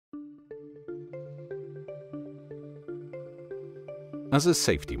As a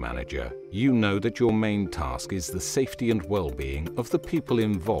safety manager, you know that your main task is the safety and well-being of the people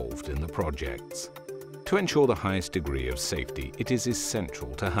involved in the projects. To ensure the highest degree of safety, it is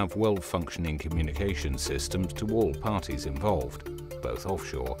essential to have well-functioning communication systems to all parties involved, both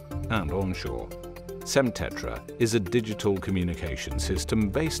offshore and onshore. Semtetra is a digital communication system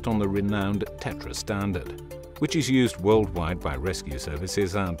based on the renowned TETRA standard, which is used worldwide by rescue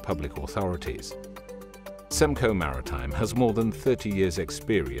services and public authorities. Semco Maritime has more than 30 years'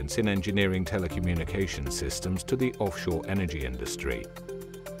 experience in engineering telecommunication systems to the offshore energy industry,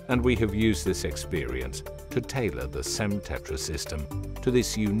 and we have used this experience to tailor the Semtetra system to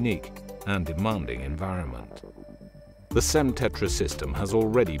this unique and demanding environment. The Semtetra system has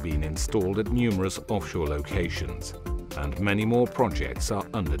already been installed at numerous offshore locations, and many more projects are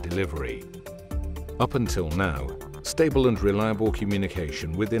under delivery. Up until now, stable and reliable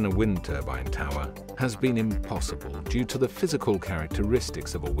communication within a wind turbine tower has been impossible due to the physical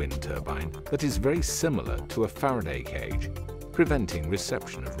characteristics of a wind turbine that is very similar to a Faraday cage, preventing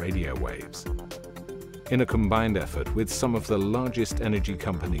reception of radio waves. In a combined effort with some of the largest energy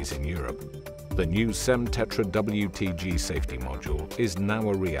companies in Europe, the new Semtetra WTG safety module is now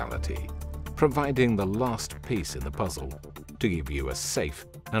a reality, providing the last piece in the puzzle to give you a safe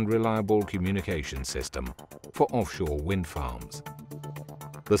and reliable communication system for offshore wind farms.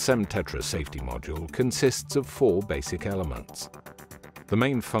 The Semtetra safety module consists of 4 basic elements. The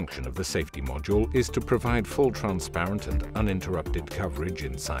main function of the safety module is to provide full transparent and uninterrupted coverage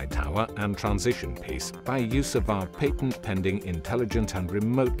inside tower and transition piece by use of our patent-pending intelligent and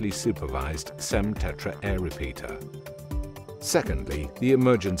remotely supervised Semtetra air repeater. Secondly, the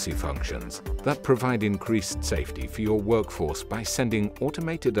emergency functions that provide increased safety for your workforce by sending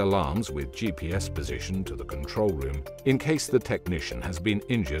automated alarms with GPS position to the control room in case the technician has been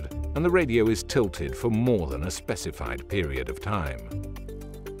injured and the radio is tilted for more than a specified period of time.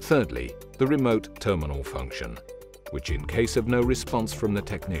 Thirdly, the remote terminal function, which in case of no response from the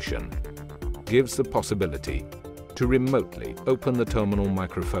technician, gives the possibility to remotely open the terminal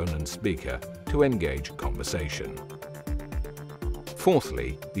microphone and speaker to engage conversation.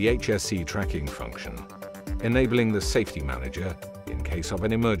 Fourthly, the HSE tracking function, enabling the safety manager, in case of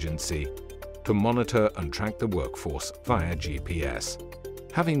an emergency, to monitor and track the workforce via GPS,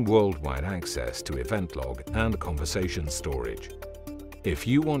 having worldwide access to event log and conversation storage. If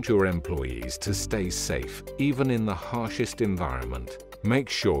you want your employees to stay safe, even in the harshest environment, make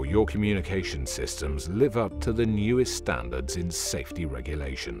sure your communication systems live up to the newest standards in safety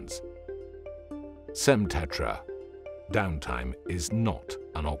regulations. Semtetra. Downtime is not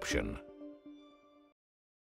an option.